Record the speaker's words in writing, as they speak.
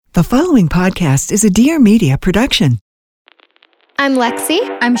The following podcast is a Dear Media production. I'm Lexi.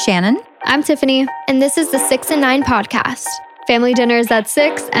 I'm Shannon. I'm Tiffany. And this is the 6 and 9 podcast. Family dinner's at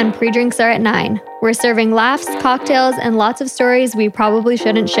 6 and pre-drinks are at 9. We're serving laughs, cocktails, and lots of stories we probably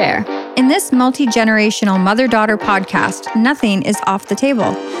shouldn't share. In this multi-generational mother-daughter podcast, nothing is off the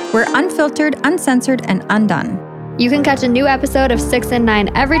table. We're unfiltered, uncensored, and undone. You can catch a new episode of 6 and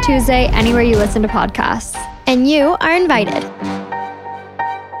 9 every Tuesday anywhere you listen to podcasts. And you are invited.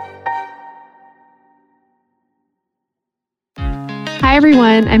 Hi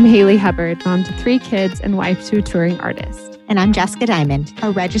everyone, I'm Haley Hubbard, mom to 3 kids and wife to a touring artist. And I'm Jessica Diamond,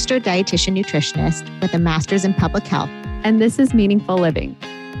 a registered dietitian nutritionist with a master's in public health. And this is Meaningful Living.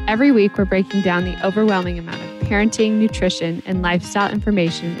 Every week, we're breaking down the overwhelming amount of parenting, nutrition, and lifestyle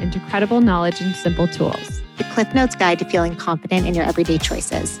information into credible knowledge and simple tools. The Cliff Notes guide to feeling confident in your everyday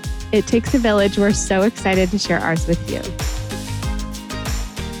choices. It takes a village. We're so excited to share ours with you.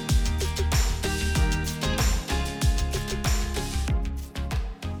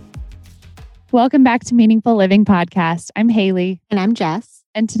 Welcome back to Meaningful Living Podcast. I'm Haley. And I'm Jess.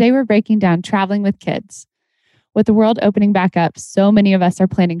 And today we're breaking down traveling with kids. With the world opening back up, so many of us are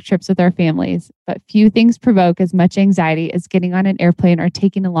planning trips with our families, but few things provoke as much anxiety as getting on an airplane or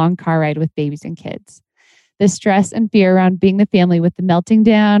taking a long car ride with babies and kids. The stress and fear around being the family with the melting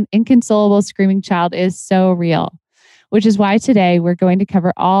down, inconsolable, screaming child is so real, which is why today we're going to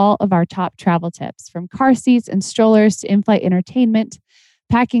cover all of our top travel tips, from car seats and strollers to in-flight entertainment,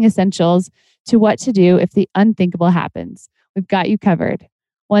 packing essentials, to what to do if the unthinkable happens. We've got you covered.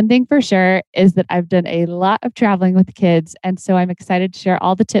 One thing for sure is that I've done a lot of traveling with kids, and so I'm excited to share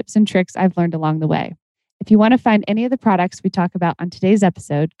all the tips and tricks I've learned along the way. If you want to find any of the products we talk about on today's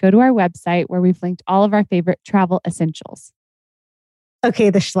episode, go to our website where we've linked all of our favorite travel essentials.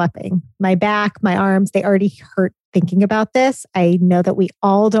 Okay, the schlepping. My back, my arms, they already hurt thinking about this. I know that we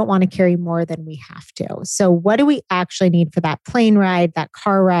all don't want to carry more than we have to. So what do we actually need for that plane ride, that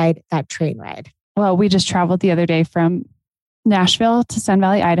car ride, that train ride? Well, we just traveled the other day from Nashville to Sun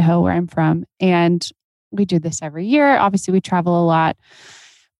Valley, Idaho, where I'm from. And we do this every year. Obviously, we travel a lot,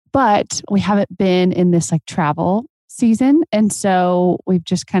 but we haven't been in this like travel season. And so we've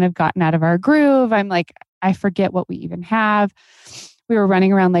just kind of gotten out of our groove. I'm like, I forget what we even have. We were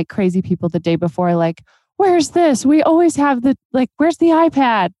running around like crazy people the day before, like, where's this? We always have where's the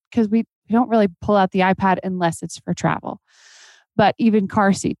iPad? Because we don't really pull out the iPad unless it's for travel. But even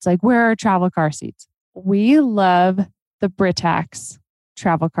car seats, like, where are travel car seats? We love the Britax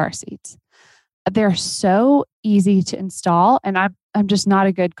travel car seats. They're so easy to install, and I'm just not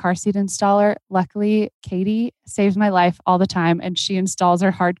a good car seat installer. Luckily, Katie saves my life all the time, and she installs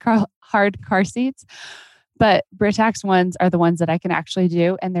her hard car seats. But Britax ones are the ones that I can actually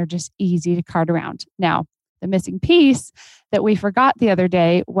do, and they're just easy to cart around. Now, the missing piece that we forgot the other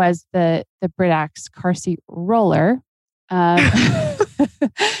day was the Britax car seat roller.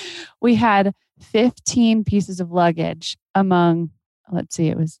 We had 15 pieces of luggage among, let's see,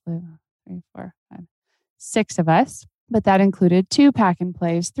 it was 3, 4, 5, 6 of us, but that included 2 pack and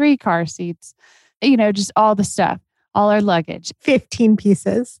plays, 3 car seats, just all the stuff, all our luggage. 15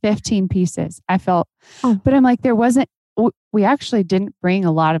 pieces. 15 pieces. I felt, but I'm like, we actually didn't bring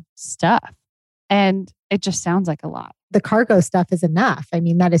a lot of stuff, and it just sounds like a lot. The cargo stuff is enough. I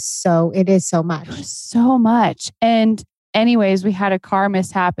mean, it is so much. It was so much. And anyways, we had a car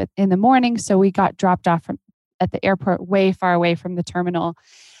mishap in the morning. So we got dropped off at the airport way far away from the terminal.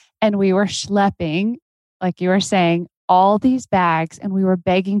 And we were schlepping, like you were saying, all these bags, and we were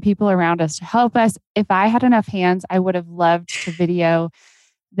begging people around us to help us. If I had enough hands, I would have loved to video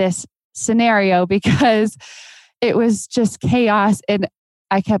this scenario because it was just chaos. And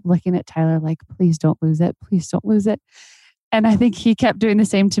I kept looking at Tyler like, please don't lose it. Please don't lose it. And I think he kept doing the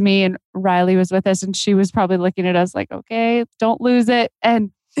same to me. And Riley was with us, and she was probably looking at us like, okay, don't lose it.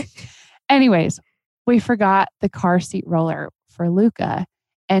 And anyways, we forgot the car seat roller for Luca.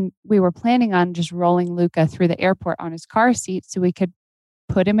 And we were planning on just rolling Luca through the airport on his car seat so we could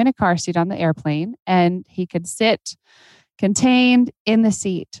put him in a car seat on the airplane and he could sit contained in the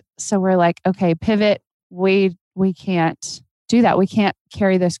seat. So we're like, okay, pivot. We can't do that. We can't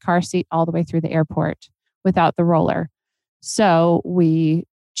carry this car seat all the way through the airport without the roller. So we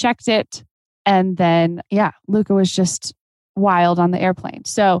checked it. And then, Luca was just wild on the airplane.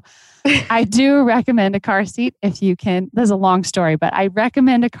 So I do recommend a car seat if you can. There's a long story, but I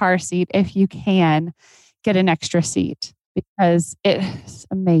recommend a car seat if you can get an extra seat because it's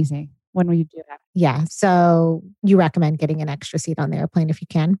amazing when we do that. Yeah. So you recommend getting an extra seat on the airplane if you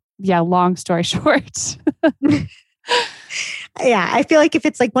can? Yeah. Long story short. Yeah, I feel like if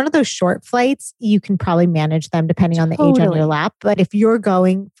it's like one of those short flights, you can probably manage them depending on the age on Totally. your lap. But if you're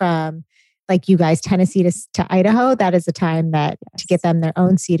going from like you guys, Tennessee to Idaho, that is a time that to get them their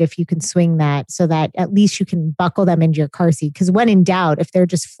own seat, if you can swing that so that at least you can buckle them into your car seat. Because when in doubt, if they're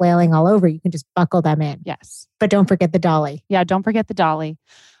just flailing all over, you can just buckle them in. Yes. But don't forget the dolly. Yeah, don't forget the dolly.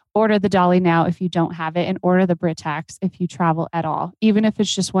 Order the dolly now if you don't have it, and order the Britax if you travel at all. Even if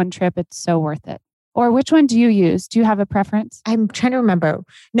it's just one trip, it's so worth it. Or which one do you use? Do you have a preference? I'm trying to remember.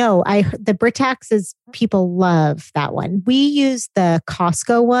 No, the Britax is people love that one. We use the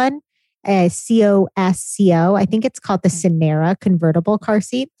Costco one, COSCO. I think it's called the Sonera convertible car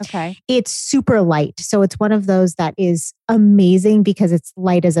seat. Okay. It's super light. So it's one of those that is amazing because it's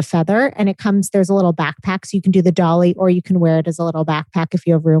light as a feather and there's a little backpack. So you can do the dolly or you can wear it as a little backpack if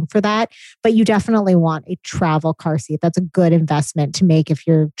you have room for that. But you definitely want a travel car seat. That's a good investment to make if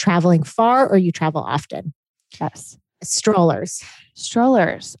you're traveling far or you travel often. Yes. Strollers.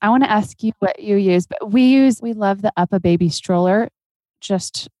 I want to ask you what you use, but we love the UPPAbaby stroller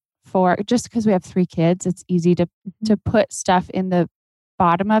just because we have 3 kids. It's easy to put stuff in the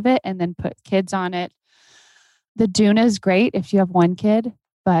bottom of it and then put kids on it. The Doona is great if you have 1 kid,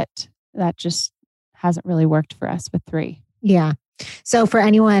 but that just hasn't really worked for us with 3. Yeah. So for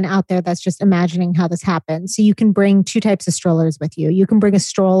anyone out there that's just imagining how this happens, so you can bring 2 types of strollers with you. You can bring a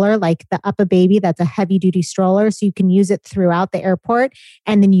stroller like the UPPAbaby, that's a heavy duty stroller. So you can use it throughout the airport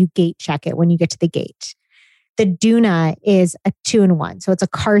and then you gate check it when you get to the gate. The Doona is a 2-in-1. So it's a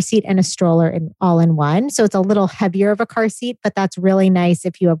car seat and a stroller all in one. So it's a little heavier of a car seat, but that's really nice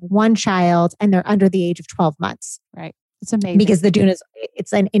if you have 1 child and they're under the age of 12 months. Right. It's amazing. Because the Doona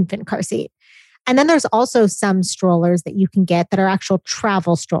it's an infant car seat. And then there's also some strollers that you can get that are actual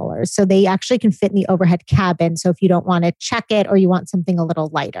travel strollers. So they actually can fit in the overhead cabin. So if you don't want to check it or you want something a little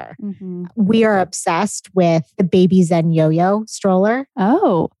lighter. Mm-hmm. We are obsessed with the Baby Zen Yo-Yo stroller.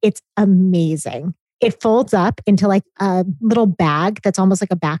 Oh. It's amazing. It folds up into like a little bag that's almost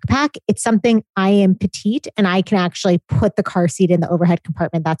like a backpack. It's something I am petite and I can actually put the car seat in the overhead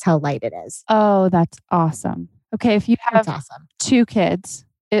compartment. That's how light it is. Oh, that's awesome. Okay, if you have That's awesome. 2 kids,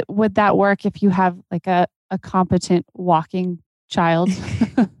 would that work if you have like a competent walking child?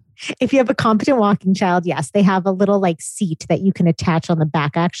 If you have a competent walking child, yes, they have a little like seat that you can attach on the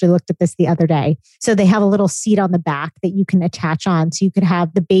back. I actually looked at this the other day. So they have a little seat on the back that you can attach on. So you could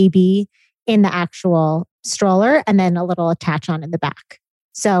have the baby in the actual stroller and then a little attach on in the back.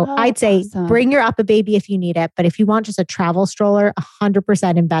 So I'd say awesome. Bring your UPPAbaby if you need it. But if you want just a travel stroller,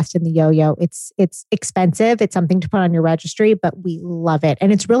 100% invest in the Yo-Yo. It's expensive. It's something to put on your registry, but we love it.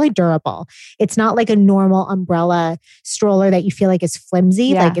 And it's really durable. It's not like a normal umbrella stroller that you feel like is flimsy.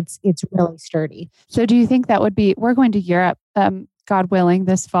 Yeah. Like it's really sturdy. So do you think that would be, we're going to Europe, God willing,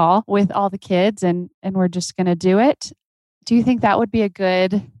 this fall with all the kids and we're just going to do it. Do you think that would be a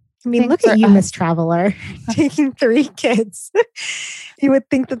good... I mean, look at you, Miss Traveler, taking 3 kids. You would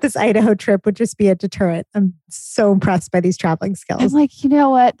think that this Idaho trip would just be a deterrent. I'm so impressed by these traveling skills. I'm like, you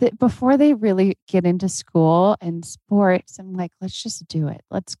know what? Before they really get into school and sports, I'm like, let's just do it.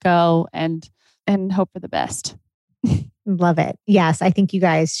 Let's go and hope for the best. Love it. Yes, I think you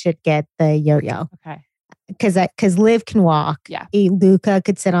guys should get the Yo-Yo. Okay. Because Liv can walk. Yeah. Luca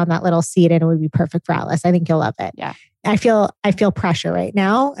could sit on that little seat and it would be perfect for Alice. I think you'll love it. Yeah. I feel pressure right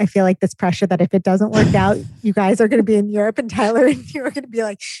now. I feel like this pressure that if it doesn't work out, you guys are going to be in Europe and Tyler and you are going to be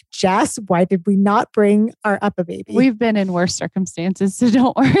like, Jess, why did we not bring our UPPAbaby? We've been in worse circumstances, so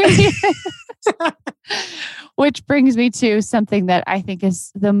don't worry. Which brings me to something that I think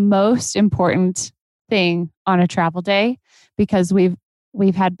is the most important thing on a travel day, because we've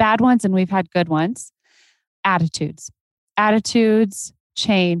had bad ones and we've had good ones. Attitudes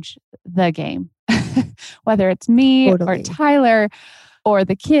change the game. Whether it's me Totally. or Tyler or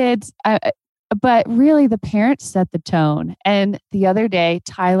the kids. But really the parents set the tone. And the other day,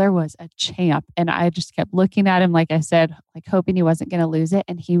 Tyler was a champ. And I just kept looking at him, like I said, like hoping he wasn't going to lose it.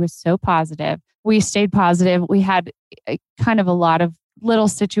 And he was so positive. We stayed positive. We had kind of a lot of little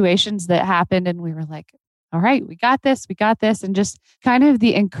situations that happened. And we were like, all right, we got this. And just kind of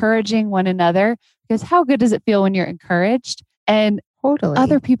the encouraging one another, because how good does it feel when you're encouraged? And Totally.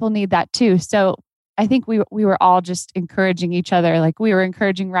 other people need that too. So I think we were all just encouraging each other. Like we were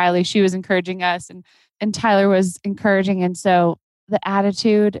encouraging Riley, she was encouraging us, and Tyler was encouraging. And so the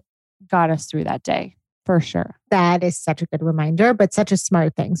attitude got us through that day. For sure. That is such a good reminder, but such a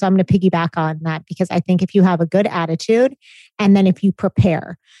smart thing. So I'm going to piggyback on that because I think if you have a good attitude and then if you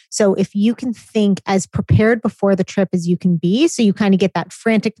prepare, so if you can think as prepared before the trip as you can be, so you kind of get that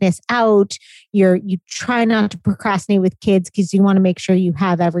franticness out, you try not to procrastinate with kids because you want to make sure you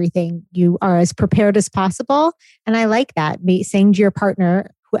have everything. You are as prepared as possible. And I like that. Saying to your partner,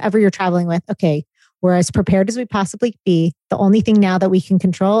 whoever you're traveling with, okay, we're as prepared as we possibly be. The only thing now that we can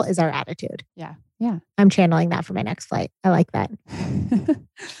control is our attitude. Yeah. Yeah. I'm channeling that for my next flight. I like that.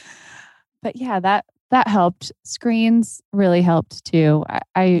 But yeah, that helped. Screens really helped too.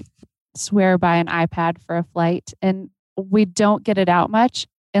 I swear by an iPad for a flight, and we don't get it out much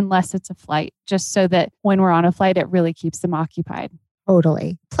unless it's a flight, just so that when we're on a flight, it really keeps them occupied.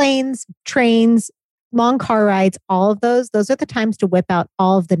 Totally. Planes, trains, long car rides, all of those are the times to whip out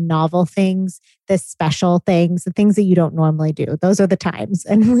all of the novel things, the special things, the things that you don't normally do. Those are the times.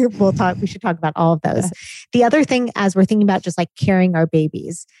 And we should talk about all of those. Yeah. The other thing, as we're thinking about just like carrying our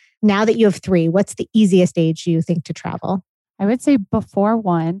babies, now that you have 3, what's the easiest age you think to travel? I would say before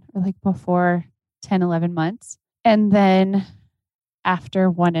 1, or like before 10, 11 months. And then after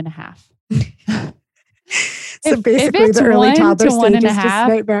 1.5. So basically the early toddler stage is just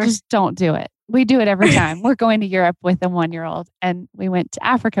nightmare. Just don't do it. We do it every time. We're going to Europe with a 1-year-old, and we went to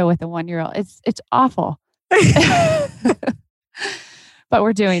Africa with a 1-year-old. It's awful, but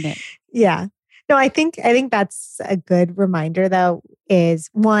we're doing it. Yeah. No, I think that's a good reminder though, is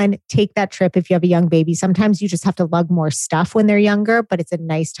 1, take that trip if you have a young baby. Sometimes you just have to lug more stuff when they're younger, but it's a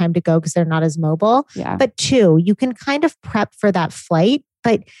nice time to go because they're not as mobile. Yeah. But 2, you can kind of prep for that flight,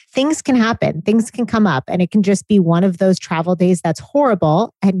 but things can happen. Things can come up, and it can just be one of those travel days that's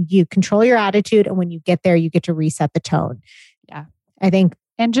horrible, and you control your attitude. And when you get there, you get to reset the tone. Yeah. I think.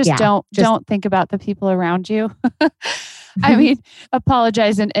 And don't think about the people around you. I mean,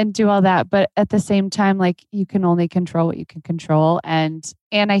 apologize and do all that. But at the same time, like, you can only control what you can control. And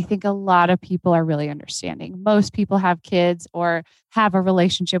I think a lot of people are really understanding. Most people have kids or have a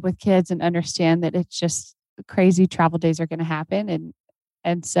relationship with kids and understand that it's just crazy travel days are going to happen.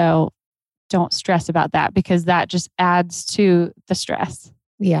 And so don't stress about that, because that just adds to the stress.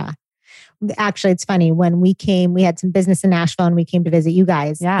 Yeah. Actually, it's funny. When we came, we had some business in Nashville and we came to visit you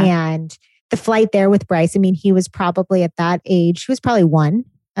guys. Yeah. And the flight there with Bryce, I mean, he was probably at that age, he was probably 1,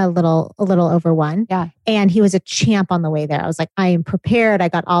 a little over 1. Yeah. And he was a champ on the way there. I was like, I am prepared. I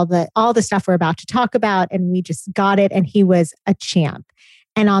got all the stuff we're about to talk about, and we just got it. And he was a champ.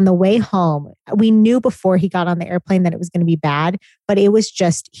 And on the way home, we knew before he got on the airplane that it was going to be bad, but it was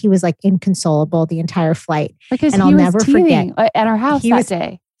just, he was like inconsolable the entire flight. Because and I'll never forget at our house that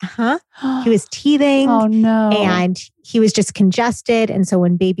day. He was teething. Oh no. And he was just congested. And so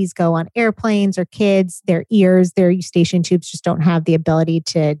when babies go on airplanes or kids, their ears, their eustachian tubes just don't have the ability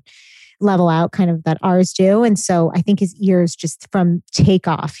to level out kind of that ours do. And so I think his ears, just from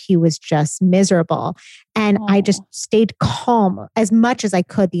takeoff, he was just miserable. And I just stayed calm as much as I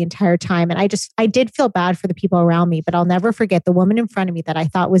could the entire time. And I did feel bad for the people around me, but I'll never forget the woman in front of me that I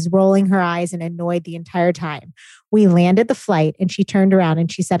thought was rolling her eyes and annoyed the entire time. We landed the flight and she turned around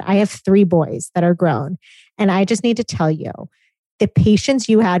and she said, I have 3 boys that are grown. And I just need to tell you, the patience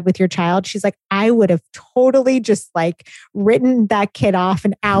you had with your child, she's like, I would have totally just like written that kid off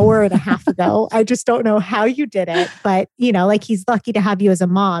an hour and a half ago. I just don't know how you did it, but like, he's lucky to have you as a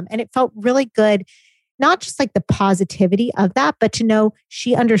mom. And it felt really good, not just like the positivity of that, but to know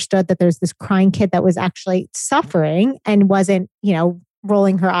she understood that there's this crying kid that was actually suffering and wasn't,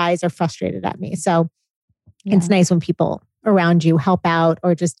 rolling her eyes or frustrated at me. So It's nice when people around you help out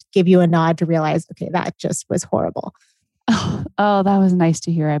or just give you a nod to realize, okay, that just was horrible. Oh, that was nice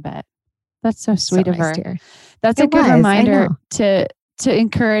to hear, I bet. That's so sweet of her. That's a good reminder to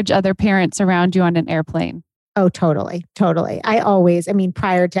encourage other parents around you on an airplane. Oh, totally. Totally. I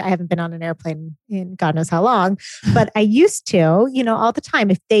haven't been on an airplane in God knows how long, but I used to, all the time,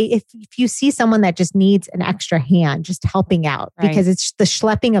 if you see someone that just needs an extra hand, just helping out, because it's the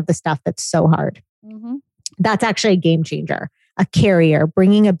schlepping of the stuff that's so hard. Mm-hmm. That's actually a game changer. A carrier,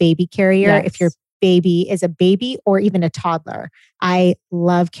 bringing a baby carrier. Yes. If your baby is a baby or even a toddler. I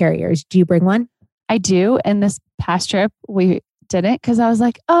love carriers. Do you bring one? I do. And this past trip, we didn't, because I was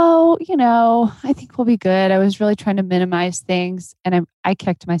like, I think we'll be good. I was really trying to minimize things. And I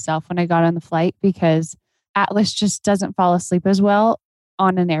kicked myself when I got on the flight, because Atlas just doesn't fall asleep as well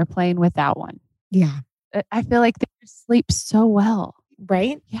on an airplane without one. Yeah. I feel like they sleep so well.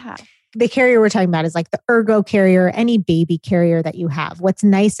 Right? Yeah. the carrier we're talking about is like the Ergo carrier, any baby carrier that you have. What's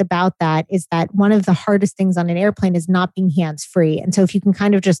nice about that is that one of the hardest things on an airplane is not being hands-free. And so if you can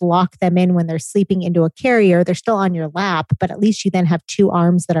kind of just lock them in when they're sleeping into a carrier, they're still on your lap, but at least you then have two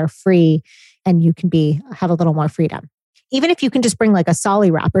arms that are free and you can have a little more freedom. Even if you can just bring like a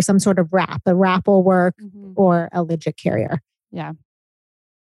Solly wrap or some sort of wrap, a wrap will work, or a legit carrier. Yeah.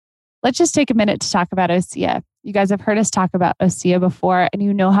 Let's just take a minute to talk about Osea. You guys have heard us talk about Osea before, and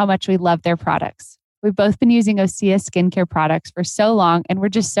you know how much we love their products. We've both been using Osea skincare products for so long, and we're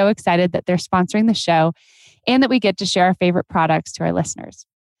just so excited that they're sponsoring the show and that we get to share our favorite products to our listeners.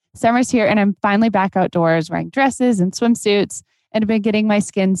 Summer's here, and I'm finally back outdoors wearing dresses and swimsuits and have been getting my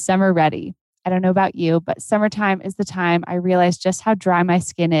skin summer ready. I don't know about you, but summertime is the time I realize just how dry my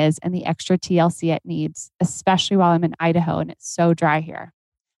skin is and the extra TLC it needs, especially while I'm in Idaho and it's so dry here.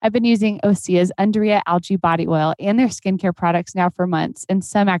 I've been using Osea's Undaria Algae Body Oil and their skincare products now for months, and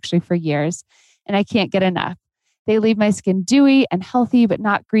some actually for years, and I can't get enough. They leave my skin dewy and healthy, but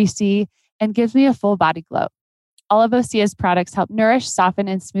not greasy, and gives me a full body glow. All of Osea's products help nourish, soften,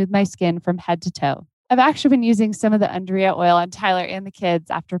 and smooth my skin from head to toe. I've actually been using some of the Undaria oil on Tyler and the kids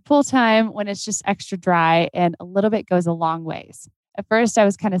after pool time when it's just extra dry, and a little bit goes a long ways. At first, I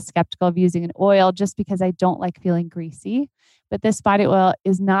was kind of skeptical of using an oil just because I don't like feeling greasy. But this body oil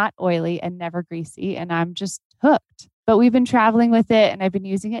is not oily and never greasy, and I'm just hooked. But we've been traveling with it, and I've been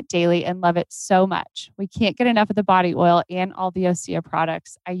using it daily and love it so much. We can't get enough of the body oil and all the Osea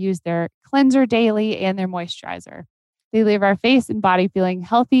products. I use their cleanser daily and their moisturizer. They leave our face and body feeling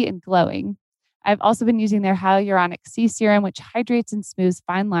healthy and glowing. I've also been using their hyaluronic sea serum, which hydrates and smooths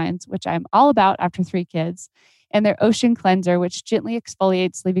fine lines, which I'm all about after 3 kids, and their ocean cleanser, which gently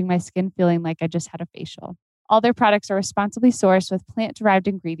exfoliates, leaving my skin feeling like I just had a facial. All their products are responsibly sourced with plant-derived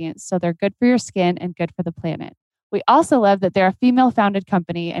ingredients, so they're good for your skin and good for the planet. We also love that they're a female-founded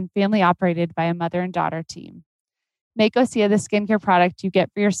company and family-operated by a mother and daughter team. Make Osea the skincare product you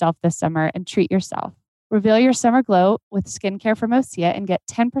get for yourself this summer and treat yourself. Reveal your summer glow with skincare from Osea and get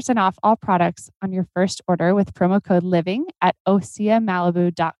 10% off all products on your first order with promo code LIVING at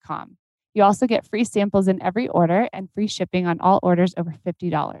OseaMalibu.com. You also get free samples in every order and free shipping on all orders over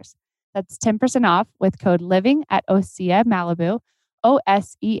 $50. That's 10% off with code LIVING at Osea Malibu,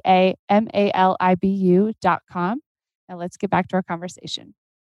 OseaMalibu.com. Now let's get back to our conversation.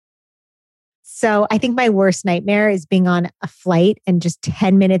 So I think my worst nightmare is being on a flight and just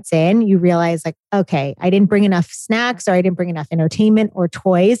 10 minutes in, you realize like, okay, I didn't bring enough snacks or I didn't bring enough entertainment or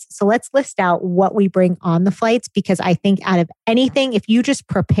toys. So let's list out what we bring on the flights, because I think out of anything, if you just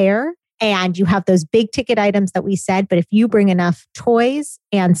prepare and you have those big ticket items that we said, but if you bring enough toys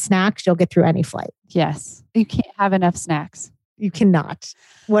and snacks, you'll get through any flight. Yes. You can't have enough snacks. You cannot.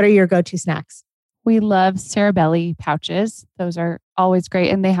 What are your go-to snacks? We love Cerebelli pouches. Those are always great.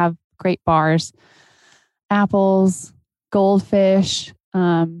 And they have great bars, apples, goldfish,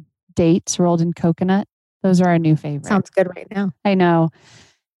 dates rolled in coconut. Those are our new favorite. Sounds good right now. I know.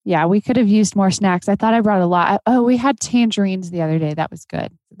 Yeah, we could have used more snacks. I thought I brought a lot. Oh, we had tangerines the other day. That was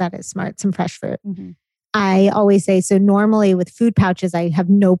good. That is smart. Some fresh fruit. Mm-hmm. I always say, so normally with food pouches, I have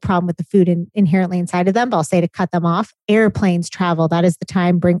no problem with the food inherently inside of them, but I'll say to cut them off. Airplanes, travel, that is the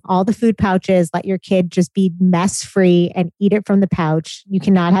time. Bring all the food pouches. Let your kid just be mess free and eat it from the pouch. You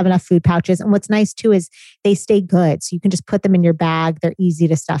cannot have enough food pouches. And what's nice too is they stay good. So you can just put them in your bag. They're easy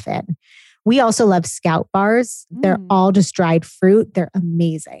to stuff in. We also love Scout bars. They're all just dried fruit. They're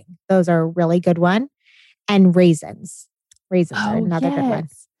amazing. Those are a really good one. And raisins. Raisins are another good one.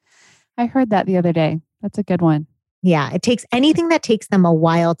 I heard that the other day. That's a good one. Yeah. It takes anything that takes them a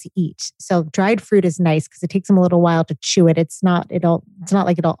while to eat. So dried fruit is nice because it takes them a little while to chew it. It's not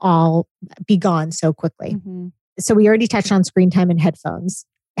like it'll all be gone so quickly. Mm-hmm. So we already touched on screen time and headphones.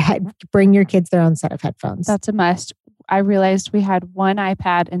 Bring your kids their own set of headphones. That's a must. I realized we had one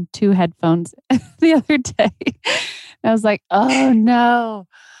iPad and 2 headphones the other day. I was like, oh no.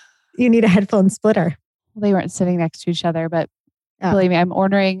 You need a headphone splitter. Well, they weren't sitting next to each other, but believe me, I'm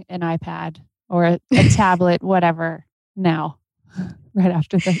ordering an iPad or a tablet, whatever, now, right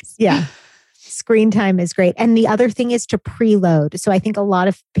after this. Yeah. Screen time is great. And the other thing is to preload. So I think a lot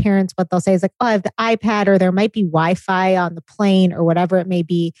of parents, what they'll say is like, oh, I have the iPad, or there might be Wi-Fi on the plane or whatever it may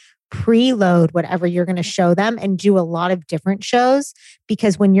be. Preload whatever you're going to show them and do a lot of different shows,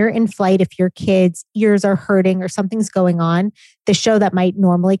 because when you're in flight, if your kids' ears are hurting or something's going on, the show that might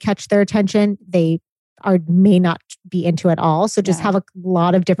normally catch their attention, they may not be into at all. So just have a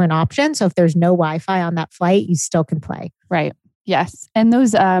lot of different options. So if there's no Wi-Fi on that flight, you still can play. Right. Yes. And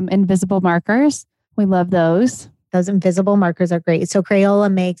those invisible markers, we love those. Those invisible markers are great. So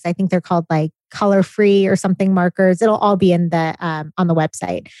Crayola makes, I think they're called like color free or something markers. It'll all be in the on the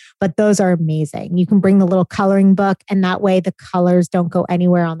website, but those are amazing. You can bring the little coloring book, and that way the colors don't go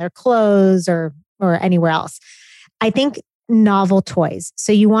anywhere on their clothes or anywhere else. I think novel toys.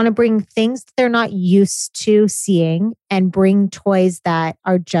 So you want to bring things that they're not used to seeing, and bring toys that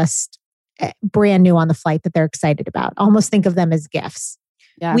are just brand new on the flight that they're excited about. Almost think of them as gifts.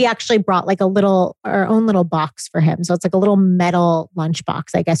 Yeah. We actually brought like our own little box for him. So it's like a little metal lunch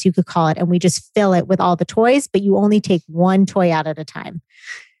box, I guess you could call it. And we just fill it with all the toys, but you only take one toy out at a time.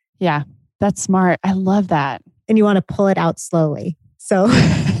 Yeah, that's smart. I love that. And you want to pull it out slowly. So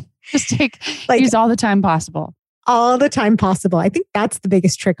just use all the time possible. All the time possible. I think that's the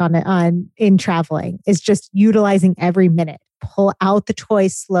biggest trick in traveling, is just utilizing every minute. Pull out the toy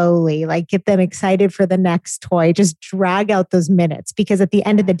slowly, like get them excited for the next toy. Just drag out those minutes, because at the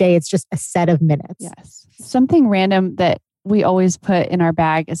end of the day, it's just a set of minutes. Yes. Something random that we always put in our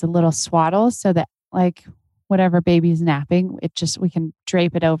bag is a little swaddle, so that like whatever baby's napping, we can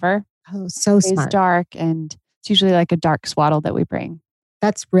drape it over. Oh, so smart. It's dark, and it's usually like a dark swaddle that we bring.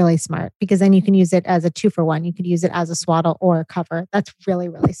 That's really smart, because then you can use it as a 2-for-1. You could use it as a swaddle or a cover. That's really,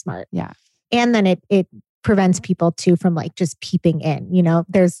 really smart. Yeah. And then it prevents people too from like just peeping in.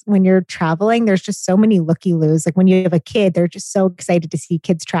 When you're traveling, there's just so many looky-loos. Like when you have a kid, they're just so excited to see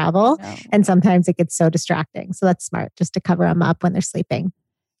kids travel. And sometimes it gets so distracting. So that's smart, just to cover them up when they're sleeping.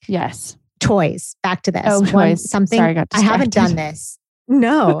 Yes. Toys. Back to this. Oh, toys. Something Sorry, I got distracted. I haven't done this.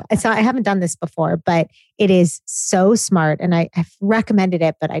 No, I haven't done this before, but it is so smart. And I've recommended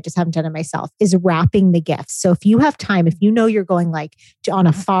it, but I just haven't done it myself, is wrapping the gifts. So if you have time, if you know you're going on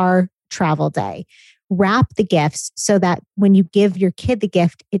a far travel day, wrap the gifts so that when you give your kid the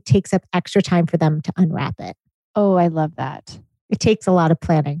gift, it takes up extra time for them to unwrap it. Oh, I love that. It takes a lot of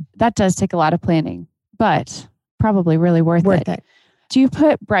planning. That does take a lot of planning, but probably really worth it. Do you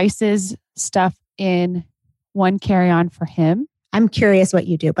put Bryce's stuff in one carry-on for him? I'm curious what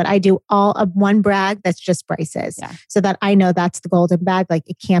you do, but I do all of one bag that's just Bryce's, so that I know that's the golden bag. Like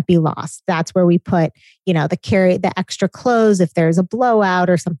it can't be lost. That's where we put, the extra clothes if there's a blowout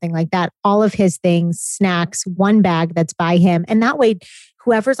or something like that. All of his things, snacks, one bag that's by him, and that way,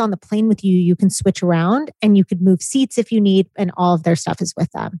 whoever's on the plane with you, you can switch around and you could move seats if you need, and all of their stuff is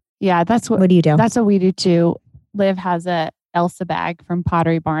with them. Yeah, what do you do? That's what we do too. Liv has a Elsa bag from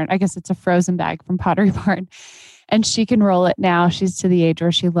Pottery Barn. I guess it's a frozen bag from Pottery Barn. And she can roll it now. She's to the age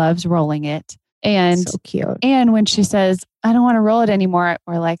where she loves rolling it. And so cute. And when she says, I don't want to roll it anymore,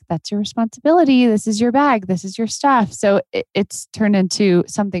 we're like, that's your responsibility. This is your bag. This is your stuff. So it's turned into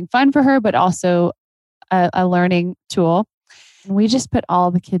something fun for her, but also a learning tool. And we just put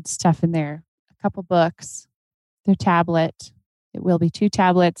all the kids' stuff in there. A couple books, their tablet. It will be 2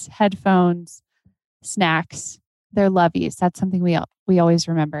 tablets, headphones, snacks, their loveys. That's something we always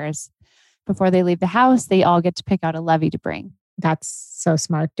remember is before they leave the house, they all get to pick out a lovey to bring. That's so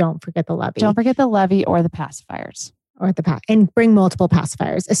smart. Don't forget the lovey. Don't forget the lovey or the pacifiers. And bring multiple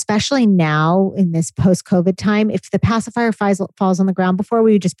pacifiers, especially now in this post-COVID time. If the pacifier falls on the ground, before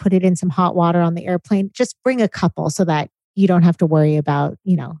we would just put it in some hot water on the airplane, just bring a couple so that you don't have to worry about,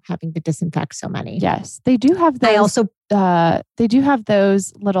 having to disinfect so many. Yes. They do have those. They do have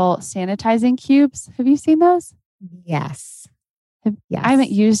those little sanitizing cubes. Have you seen those? Yes. I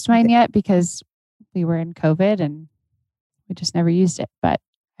haven't used mine yet because we were in COVID and we just never used it, but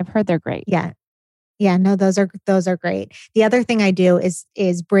I've heard they're great. Yeah. Yeah, no, those are great. The other thing I do is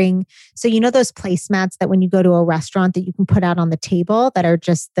bring, so those placemats that when you go to a restaurant that you can put out on the table that are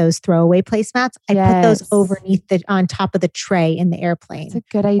just those throwaway placemats. I put those on top of the tray in the airplane. It's a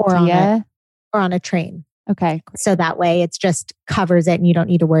good idea. Or on a train. Okay. So that way it just covers it and you don't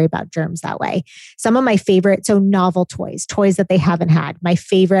need to worry about germs that way. Some of my favorite, novel toys that they haven't had. My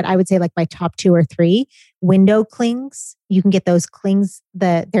favorite, I would say like my top 2 or 3, window clings. You can get those clings,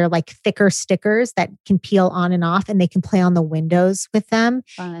 they're like thicker stickers that can peel on and off and they can play on the windows with them.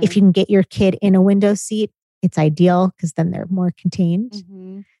 Fun. If you can get your kid in a window seat, it's ideal because then they're more contained.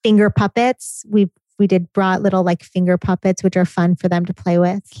 Mm-hmm. Finger puppets. We brought little like finger puppets, which are fun for them to play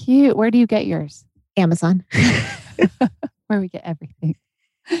with. Cute. Where do you get yours? Amazon. Where we get everything.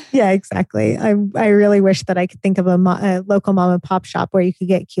 Yeah, exactly. I really wish that I could think of a local mom and pop shop where you could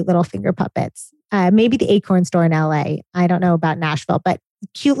get cute little finger puppets. Maybe the Acorn store in LA. I don't know about Nashville, but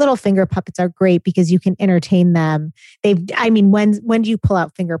cute little finger puppets are great because you can entertain them. When do you pull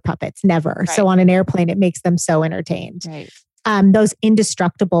out finger puppets? Never. Right. So on an airplane, it makes them so entertained. Right. Those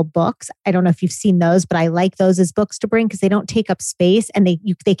indestructible books. I don't know if you've seen those, but I like those as books to bring because they don't take up space and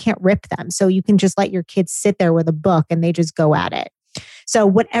they can't rip them. So you can just let your kids sit there with a book and they just go at it. So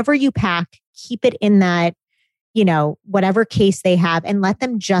whatever you pack, keep it in that whatever case they have, and let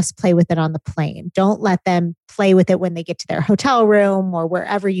them just play with it on the plane. Don't let them play with it when they get to their hotel room or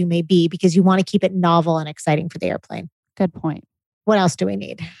wherever you may be, because you want to keep it novel and exciting for the airplane. Good point. What else do we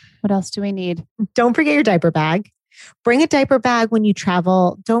need? What else do we need? Don't forget your diaper bag. Bring a diaper bag when you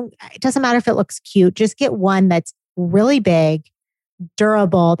travel. It doesn't matter if it looks cute. Just get one that's really big,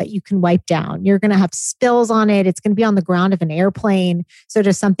 durable, that you can wipe down. You're going to have spills on it. It's going to be on the ground of an airplane. So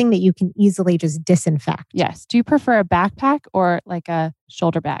just something that you can easily just disinfect. Yes. Do you prefer a backpack or like a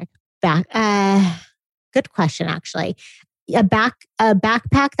shoulder bag? Good question, actually. A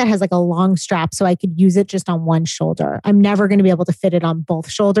backpack that has like a long strap so I could use it just on one shoulder. I'm never going to be able to fit it on both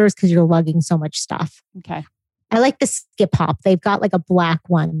shoulders because you're lugging so much stuff. Okay. I like the Skip Hop. They've got like a black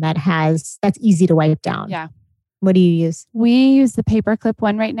one that's easy to wipe down. Yeah. What do you use? We use the paperclip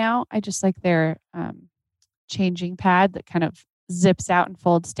one right now. I just like their changing pad that kind of zips out and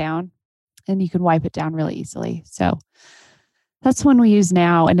folds down, and you can wipe it down really easily. So that's one we use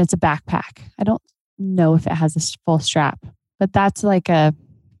now, and it's a backpack. I don't know if it has a full strap, but that's like have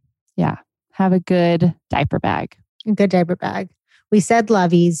a good diaper bag. A good diaper bag. We said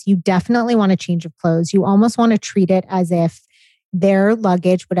loveys. You definitely want a change of clothes. You almost want to treat it as if their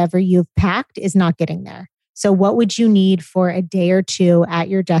luggage, whatever you've packed, is not getting there. So what would you need for a day or two at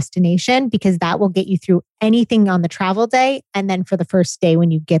your destination? Because that will get you through anything on the travel day. And then for the first day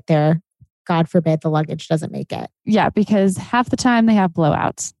when you get there, God forbid the luggage doesn't make it. Yeah, because half the time they have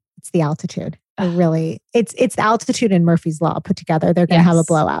blowouts. It's the altitude. It's the altitude and Murphy's Law put together. They're going to have a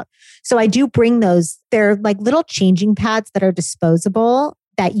blowout. So I do bring those. They're like little changing pads that are disposable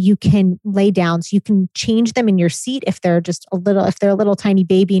that you can lay down. So you can change them in your seat if they're a little tiny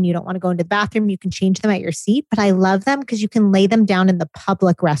baby and you don't want to go into the bathroom, you can change them at your seat. But I love them because you can lay them down in the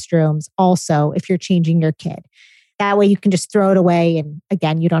public restrooms also if you're changing your kid. That way you can just throw it away. And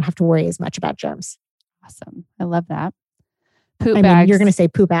again, you don't have to worry as much about germs. Awesome. I love that. Poop bags. You're going to say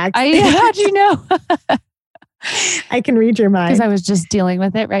poop bags. How'd you know? I can read your mind. Because I was just dealing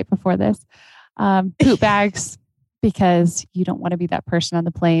with it right before this. Poop bags, because you don't want to be that person on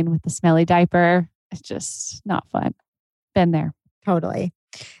the plane with the smelly diaper. It's just not fun. Been there. Totally.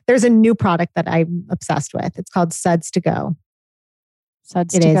 There's a new product that I'm obsessed with. It's called Suds to Go.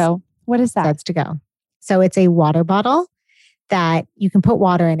 Suds to Go. What is that? Suds to Go. So it's a water bottle that you can put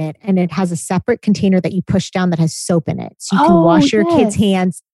water in it, and it has a separate container that you push down that has soap in it. So you can wash your kids'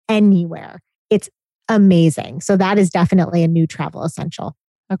 hands anywhere. It's amazing. So that is definitely a new travel essential.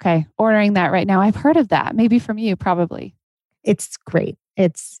 Okay. Ordering that right now. I've heard of that. Maybe from you, probably. It's great.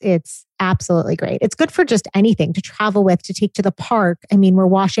 It's absolutely great. It's good for just anything to travel with, to take to the park. I mean, we're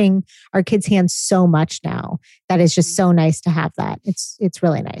washing our kids' hands so much now. That is just so nice to have that. It's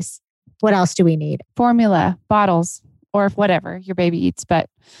really nice. What else do we need? Formula, bottles, or whatever your baby eats, but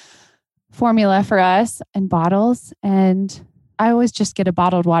formula for us and bottles. And I always just get a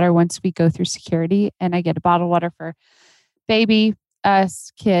bottled water once we go through security, and I get a bottled water for baby,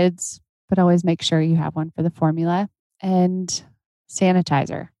 us, kids, but always make sure you have one for the formula, and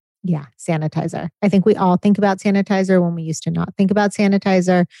sanitizer. Yeah, sanitizer. I think we all think about sanitizer when we used to not think about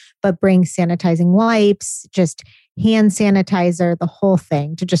sanitizer, but bring sanitizing wipes, just hand sanitizer, the whole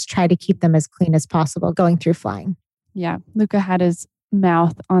thing, to just try to keep them as clean as possible going through flying. Yeah. Luca had his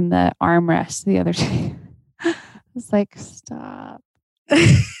mouth on the armrest the other day. I was like, stop.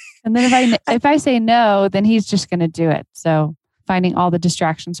 And then if I say no, then he's just going to do it. So finding all the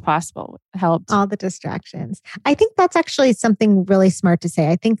distractions possible helped. All the distractions. I think that's actually something really smart to say.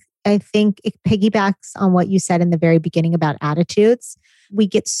 I think it piggybacks on what you said in the very beginning about attitudes. We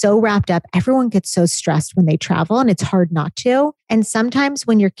get so wrapped up. Everyone gets so stressed when they travel, and it's hard not to. And sometimes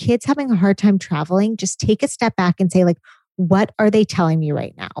when your kid's having a hard time traveling, just take a step back and say, like, what are they telling me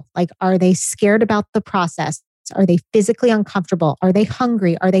right now? Like, are they scared about the process? Are they physically uncomfortable? Are they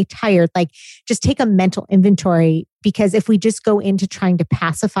hungry? Are they tired? Like, just take a mental inventory, because if we just go into trying to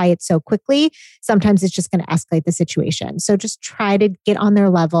pacify it so quickly, sometimes it's just going to escalate the situation. So just try to get on their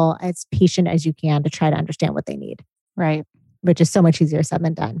level as patient as you can to try to understand what they need. Right. Which is so much easier said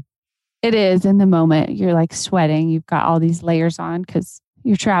than done. It is. In the moment, you're like sweating. You've got all these layers on because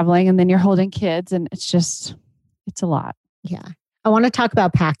you're traveling, and then you're holding kids, and it's a lot. Yeah. I want to talk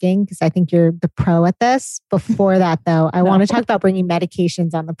about packing because I think you're the pro at this. Before that, though, I want to talk about bringing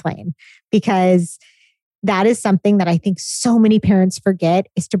medications on the plane, because that is something that I think so many parents forget,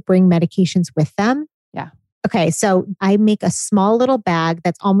 is to bring medications with them. Yeah. Okay. So I make a small little bag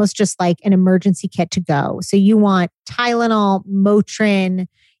that's almost just like an emergency kit to go. So you want Tylenol, Motrin,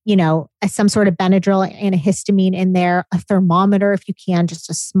 some sort of Benadryl, antihistamine in there, a thermometer if you can, just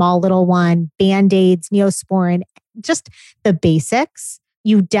a small little one, Band-Aids, Neosporin, just the basics.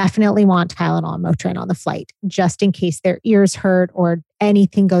 you definitely want Tylenol and Motrin on the flight, just in case their ears hurt or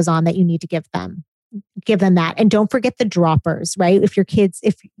anything goes on that you need to give them. Give them that. And don't forget the droppers, right? If your kid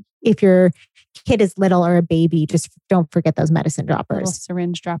is little or a baby, just don't forget those medicine droppers. Little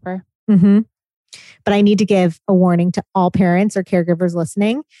syringe dropper. Mm-hmm. But I need to give a warning to all parents or caregivers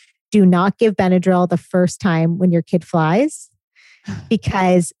listening. Do not give Benadryl the first time when your kid flies,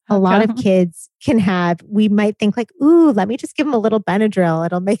 because a lot of kids we might think like, ooh, let me just give them a little Benadryl.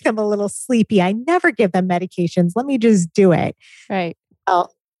 It'll make them a little sleepy. I never give them medications. Let me just do it. Right.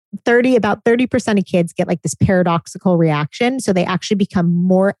 Well, about 30% of kids get like this paradoxical reaction. So they actually become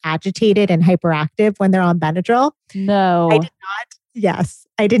more agitated and hyperactive when they're on Benadryl. No.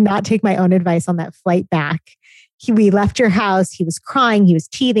 I did not take my own advice on that flight back. We left your house. He was crying. He was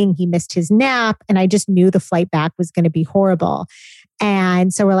teething. He missed his nap. And I just knew the flight back was going to be horrible.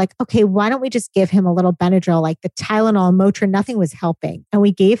 And so we're like, okay, why don't we just give him a little Benadryl, like the Tylenol and Motrin, nothing was helping. And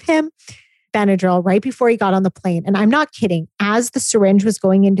we gave him Benadryl right before he got on the plane. And I'm not kidding. As the syringe was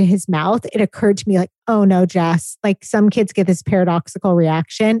going into his mouth, it occurred to me like, oh no, Jess, like some kids get this paradoxical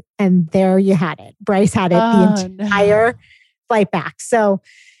reaction. And there you had it. Bryce had it the entire flight back. So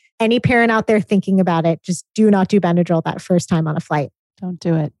any parent out there thinking about it, just do not do Benadryl that first time on a flight. Don't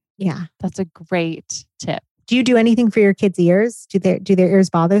do it. Yeah. That's a great tip. Do you do anything for your kids' ears? Do their ears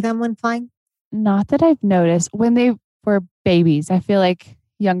bother them when flying? Not that I've noticed. When they were babies, I feel like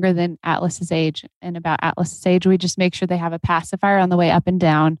younger than Atlas's age and about Atlas's age, we just make sure they have a pacifier on the way up and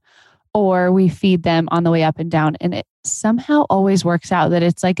down, or we feed them on the way up and down. And it somehow always works out that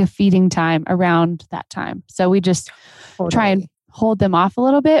it's like a feeding time around that time. So we just try and hold them off a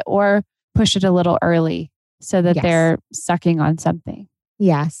little bit or push it a little early so that they're sucking on something.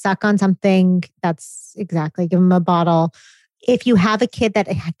 Yeah, suck on something. That's exactly. Give them a bottle. If you have a kid that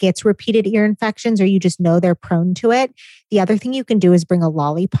gets repeated ear infections or you just know they're prone to it, the other thing you can do is bring a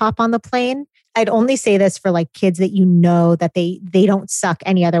lollipop on the plane. I'd only say this for like kids that you know that they don't suck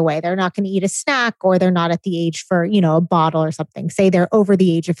any other way. They're not going to eat a snack or they're not at the age for, a bottle or something. Say they're over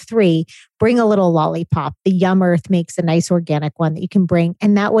the age of 3, bring a little lollipop. The Yum Earth makes a nice organic one that you can bring.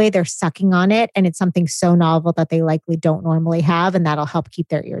 And that way they're sucking on it. And it's something so novel that they likely don't normally have. And that'll help keep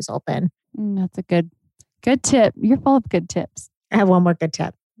their ears open. That's a good tip. You're full of good tips. I have one more good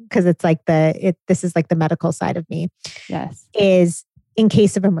tip because it's like this is like the medical side of me. Yes. Is in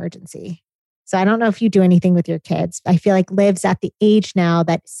case of emergency. So I don't know if you do anything with your kids. I feel like Liv's at the age now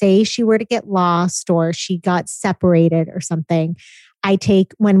that say she were to get lost or she got separated or something.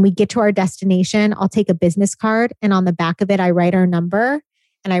 When we get to our destination, I'll take a business card and on the back of it, I write our number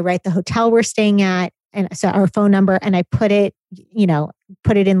and I write the hotel we're staying at and so our phone number and I put it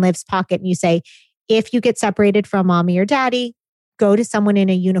in Liv's pocket and you say, if you get separated from mommy or daddy, go to someone in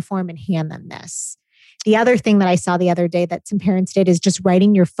a uniform and hand them this. The other thing that I saw the other day that some parents did is just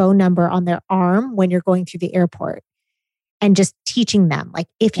writing your phone number on their arm when you're going through the airport and just teaching them, like,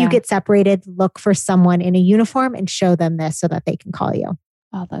 if you get separated, look for someone in a uniform and show them this so that they can call you.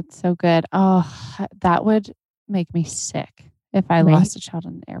 Oh, that's so good. Oh, that would make me sick if I lost a child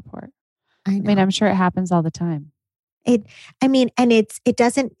in the airport. I mean, I'm sure it happens all the time. It's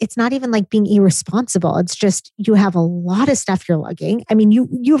not even like being irresponsible. It's just, you have a lot of stuff you're lugging. I mean,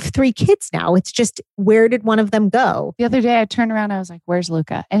 you have 3 kids now. It's just, where did one of them go? The other day I turned around, I was like, where's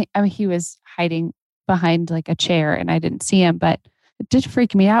Luca? And he was hiding behind like a chair and I didn't see him, but it did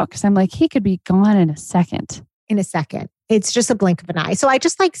freak me out because I'm like, he could be gone in a second. It's just a blink of an eye. So I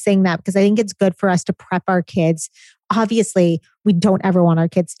just like saying that because I think it's good for us to prep our kids. Obviously, we don't ever want our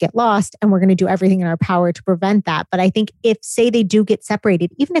kids to get lost and we're going to do everything in our power to prevent that. But I think if, say they do get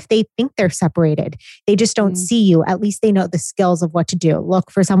separated, even if they think they're separated, they just don't see you, at least they know the skills of what to do.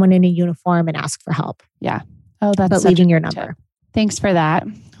 Look for someone in a uniform and ask for help. Yeah. Oh, that's but leaving your number. Tip. Thanks for that.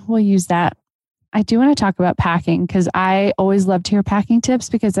 We'll use that. I do want to talk about packing because I always love to hear packing tips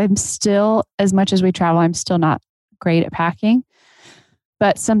because I'm still, as much as we travel, I'm still not great at packing.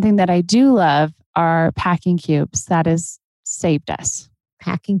 But something that I do love are packing cubes. That has saved us.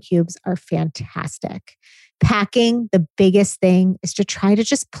 Packing cubes are fantastic. Packing, the biggest thing is to try to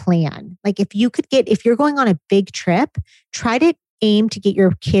just plan. Like if you're going on a big trip, try to aim to get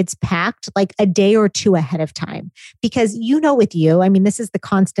your kids packed like a day or 2 ahead of time. Because with you, I mean, this is the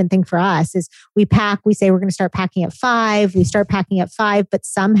constant thing for us is we say we're going to start packing at 5. We start packing at 5, but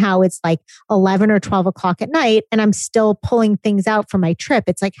somehow it's like 11 or 12 o'clock at night and I'm still pulling things out from my trip.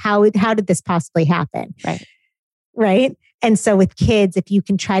 It's like, how did this possibly happen? Right. And so with kids, if you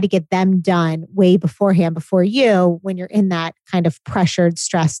can try to get them done way beforehand, before you, when you're in that kind of pressured,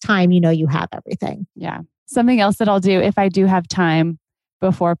 stressed time, you have everything. Yeah. Something else that I'll do if I do have time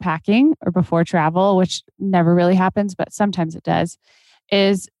before packing or before travel, which never really happens, but sometimes it does,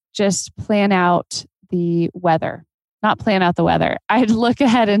 is just plan out the weather. Not plan out the weather. I'd look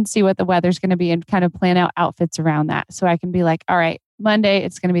ahead and see what the weather's going to be and kind of plan out outfits around that. So I can be like, all right, Monday,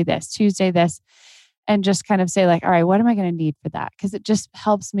 it's going to be this, Tuesday, this, and just kind of say like, all right, what am I going to need for that? Because it just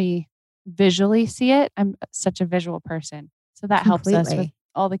helps me visually see it. I'm such a visual person. So that helps us with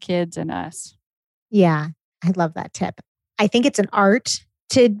all the kids and us. Yeah, I love that tip. I think it's an art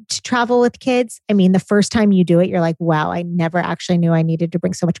to travel with kids. I mean, the first time you do it, you're like, wow, I never actually knew I needed to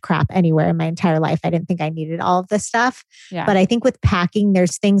bring so much crap anywhere in my entire life. I didn't think I needed all of this stuff. Yeah. But I think with packing,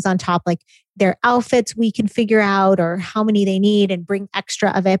 there's things on top, like their outfits we can figure out or how many they need and bring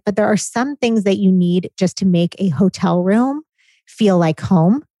extra of it. But there are some things that you need just to make a hotel room feel like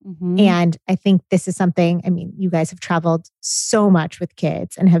home. Mm-hmm. And I think this is something, I mean, you guys have traveled so much with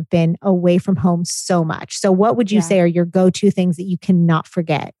kids and have been away from home so much. So what would you say are your go-to things that you cannot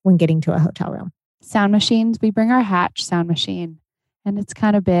forget when getting to a hotel room? Sound machines. We bring our Hatch sound machine and it's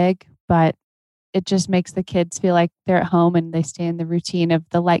kind of big, but it just makes the kids feel like they're at home and they stay in the routine of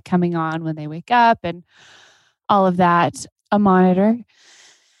the light coming on when they wake up and all of that. A monitor.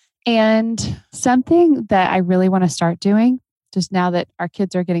 And something that I really want to start doing just now that our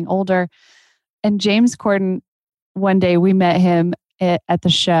kids are getting older. And James Corden, one day we met him at the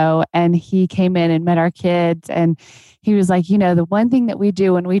show and he came in and met our kids. And he was like, the one thing that we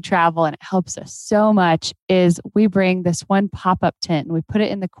do when we travel and it helps us so much is we bring this one pop-up tent and we put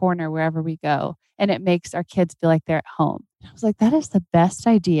it in the corner wherever we go. And it makes our kids feel like they're at home. I was like, that is the best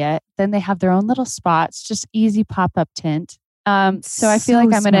idea. Then they have their own little spots, just easy pop-up tent. So I feel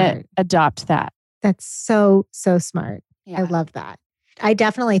like I'm going to adopt that. That's so smart. Yeah. I love that. I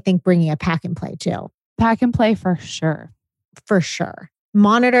definitely think bringing a pack and play too. Pack and play for sure. For sure.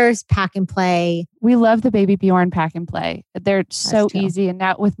 Monitors, pack and play. We love the Baby Bjorn pack and play. They're so easy. And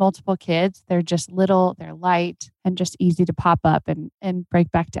now with multiple kids, they're just little, they're light and just easy to pop up and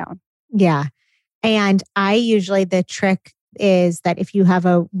break back down. Yeah. And the trick is that if you have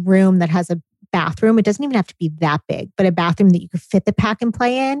a room that has a bathroom, it doesn't even have to be that big, but a bathroom that you could fit the pack and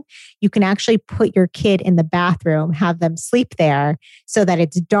play in, you can actually put your kid in the bathroom, have them sleep there so that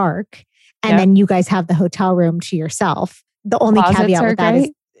it's dark. And then you guys have the hotel room to yourself. The only caveat with that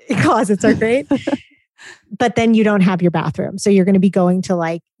is closets are great, but then you don't have your bathroom. So you're going to be going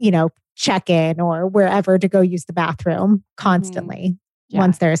to check in or wherever to go use the bathroom constantly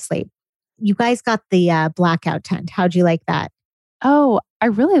once they're asleep. You guys got the blackout tent. How'd you like that? Oh, I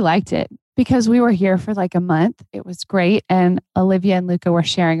really liked it. Because we were here for like a month. It was great. And Olivia and Luca were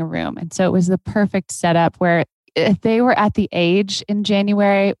sharing a room. And so it was the perfect setup where if they were at the age in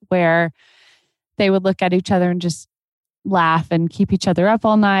January where they would look at each other and just laugh and keep each other up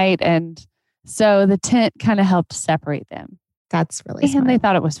all night. And so the tent kind of helped separate them. That's really smart. And they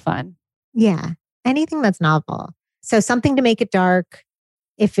thought it was fun. Yeah. Anything that's novel. So something to make it dark.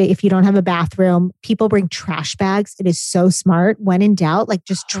 If you don't have a bathroom, people bring trash bags. It is so smart. When in doubt,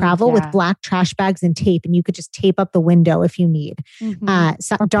 just travel with black trash bags and tape, and you could just tape up the window if you need. Mm-hmm.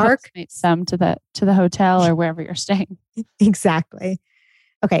 So dark. Some to the hotel or wherever you're staying. Exactly.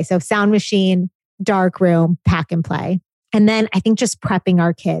 Okay, so sound machine, dark room, pack and play, and then I think just prepping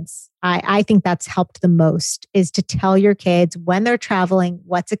our kids. I think that's helped the most is to tell your kids when they're traveling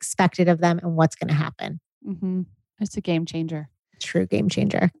what's expected of them and what's going to happen. Mm-hmm. It's a game changer. True game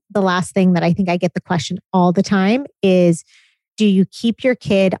changer. The last thing that I think I get the question all the time is, do you keep your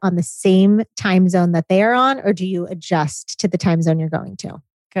kid on the same time zone that they are on, or do you adjust to the time zone you're going to?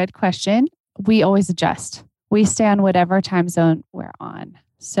 Good question. We always adjust. We stay on whatever time zone we're on.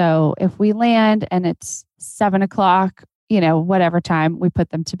 So if we land and it's 7:00, whatever time, we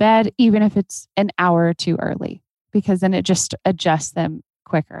put them to bed, even if it's an hour or two early, because then it just adjusts them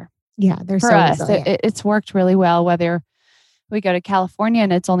quicker. Yeah, they're for so us. It's it's worked really well, whether we go to California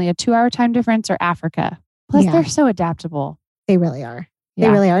and it's only a 2-hour time difference or Africa. Plus, they're so adaptable. They really are. They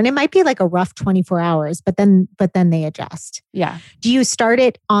really are. And it might be like a rough 24 hours, but then they adjust. Yeah. Do you start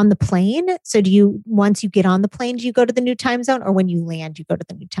it on the plane? So once you get on the plane, do you go to the new time zone, or when you land, you go to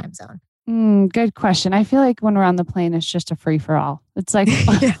the new time zone? Good question. I feel like when we're on the plane, it's just a free for all. It's like,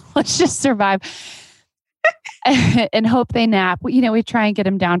 let's just survive and hope they nap. We try and get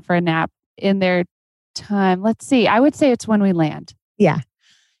them down for a nap in their time. Let's see. I would say it's when we land. Yeah.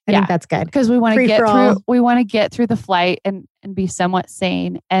 I think that's good. Because we want to get through the flight and be somewhat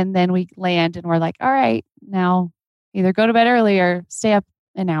sane. And then we land and we're like, all right, now either go to bed early or stay up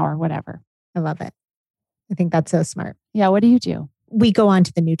an hour, whatever. I love it. I think that's so smart. Yeah. What do you do? we go on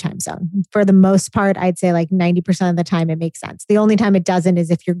to the new time zone. For the most part, I'd say like 90% of the time it makes sense. The only time it doesn't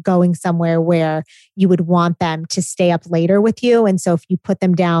is if you're going somewhere where you would want them to stay up later with you. And so if you put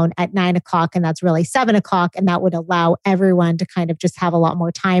them down at 9:00 and that's really 7:00, and that would allow everyone to kind of just have a lot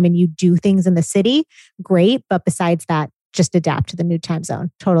more time and you do things in the city, great. But besides that, just adapt to the new time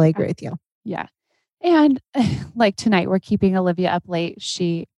zone. Totally agree with you. Yeah. And like tonight, we're keeping Olivia up late.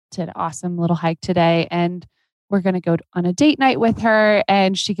 She did an awesome little hike today, and we're going to go on a date night with her,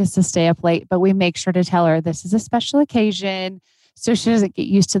 and she gets to stay up late, but we make sure to tell her this is a special occasion. So she doesn't get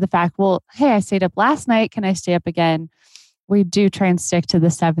used to the fact, well, hey, I stayed up last night. Can I stay up again? We do try and stick to the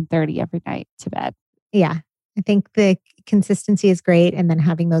 7:30 every night to bed. Yeah. I think the consistency is great. And then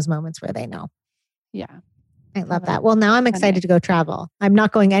having those moments where they know. Yeah. I love that. Well, now I'm excited to go travel. I'm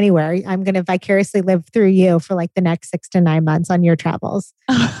not going anywhere. I'm going to vicariously live through you for like the next 6 to 9 months on your travels.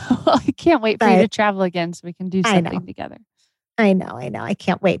 Well, I can't wait for you to travel again so we can do something together. I know. I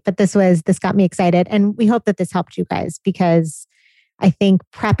can't wait. But this got me excited. And we hope that this helped you guys, because I think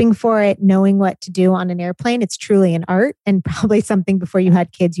prepping for it, knowing what to do on an airplane, it's truly an art, and probably something before you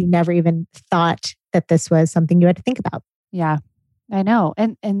had kids, you never even thought that this was something you had to think about. Yeah, I know.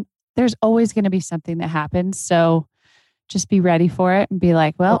 And there's always going to be something that happens. So just be ready for it and be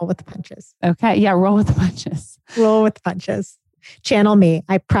like, well, roll with the punches. Okay. Yeah. Roll with the punches. Roll with the punches. Channel me.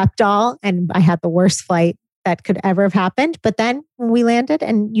 I prepped all and I had the worst flight that could ever have happened. But then when we landed,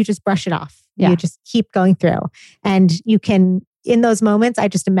 and you just brush it off. Yeah. You just keep going through. And you can, in those moments, I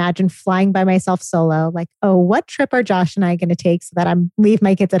just imagine flying by myself solo, like, oh, what trip are Josh and I going to take so that I'm leave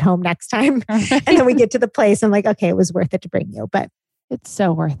my kids at home next time? And then we get to the place and I'm like, okay, it was worth it to bring you. But it's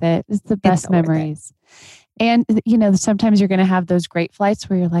so worth it. It's the best memories. And, sometimes you're going to have those great flights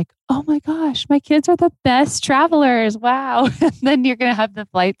where you're like, oh my gosh, my kids are the best travelers. Wow. And then you're going to have the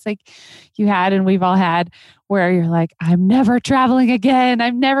flights like you had and we've all had where you're like, I'm never traveling again.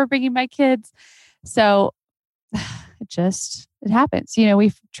 I'm never bringing my kids. So it happens.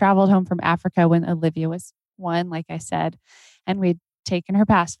 We've traveled home from Africa when Olivia was 1, like I said, and we'd taken her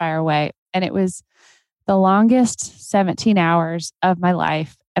pacifier away. And it was the longest 17 hours of my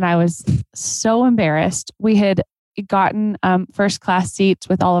life. And I was so embarrassed. We had gotten first class seats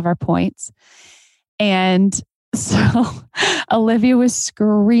with all of our points. And so Olivia was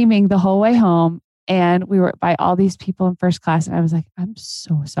screaming the whole way home. And we were by all these people in first class. And I was like, I'm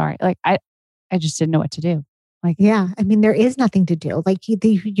so sorry. Like, I just didn't know what to do. Like, yeah, I mean, there is nothing to do. Like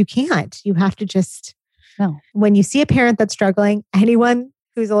you can't. You have to just, no. When you see a parent that's struggling, anyone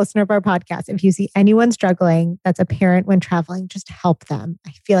who's a listener of our podcast, if you see anyone struggling that's a parent when traveling, just help them.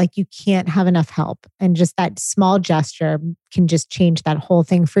 I feel like you can't have enough help. And just that small gesture can just change that whole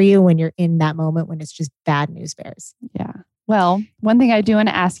thing for you when you're in that moment when it's just bad news bears. Yeah. Well, one thing I do want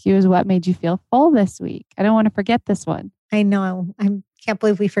to ask you is what made you feel full this week? I don't want to forget this one. I know. I can't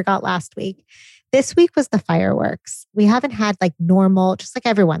believe we forgot last week. This week was the fireworks. We haven't had like normal, just like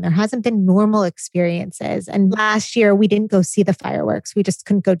everyone, there hasn't been normal experiences. And last year we didn't go see the fireworks. We just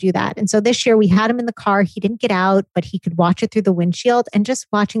couldn't go do that. And so this year we had him in the car. He didn't get out, but he could watch it through the windshield, and just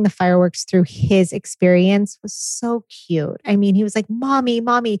watching the fireworks through his experience was so cute. I mean, he was like, Mommy,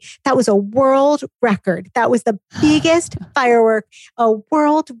 that was a world record. That was the biggest firework, a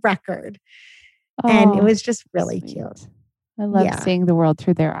world record. And it was just really cute. I love seeing the world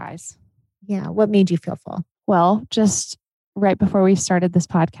through their eyes. Yeah. What made you feel full? Well, just right before we started this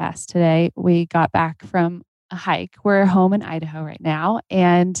podcast today, we got back from a hike. We're home in Idaho right now,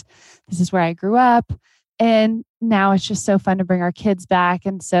 and this is where I grew up. And now it's just so fun to bring our kids back.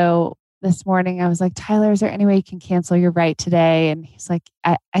 And so this morning I was like, Tyler, is there any way you can cancel your ride today? And he's like,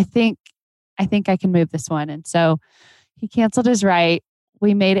 I think I can move this one. And so he canceled his ride.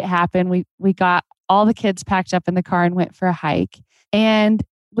 We made it happen. We got all the kids packed up in the car and went for a hike. And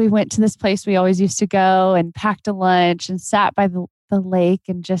we went to this place we always used to go and packed a lunch and sat by the lake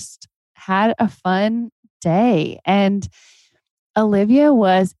and just had a fun day. And Olivia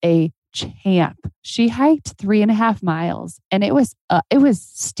was a champ. She hiked 3.5 miles, and it was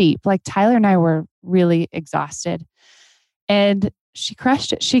steep. Like Tyler and I were really exhausted, and she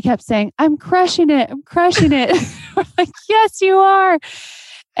crushed it. She kept saying, I'm crushing it. I'm crushing it. We're like, yes, you are.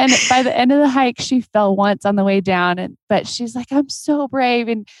 And by the end of the hike, she fell once on the way down, but she's like, I'm so brave.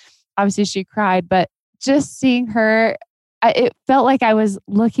 And obviously she cried, but just seeing her, it felt like I was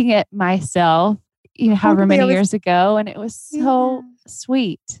looking at myself, however many years ago. And it was so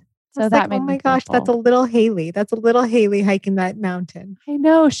sweet. So that made me, oh my gosh, that's a little Haley. That's a little Haley hiking that mountain. I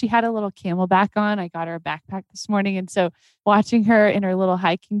know. She had a little Camelback on. I got her a backpack this morning. And so watching her in her little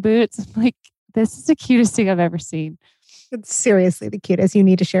hiking boots, I'm like, this is the cutest thing I've ever seen. It's seriously the cutest. You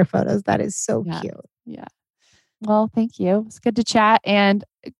need to share photos. That is so cute. Yeah. Well, thank you. It's good to chat and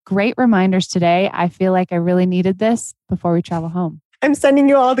great reminders today. I feel like I really needed this before we travel home. I'm sending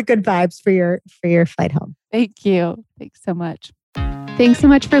you all the good vibes for your flight home. Thank you. Thanks so much. Thanks so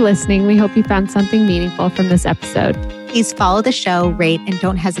much for listening. We hope you found something meaningful from this episode. Please follow the show, rate, and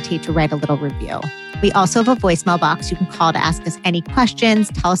don't hesitate to write a little review. We also have a voicemail box you can call to ask us any questions,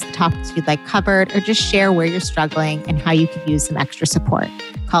 tell us the topics you'd like covered, or just share where you're struggling and how you could use some extra support.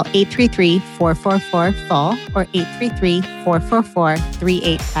 Call 833-444-FULL or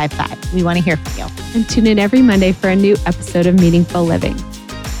 833-444-3855. We want to hear from you. And tune in every Monday for a new episode of Meaningful Living.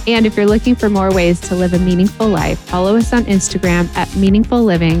 And if you're looking for more ways to live a meaningful life, follow us on Instagram at Meaningful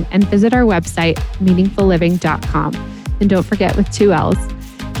Living and visit our website, meaningfulliving.com. And don't forget with 2 L's.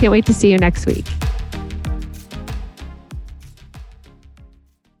 Can't wait to see you next week.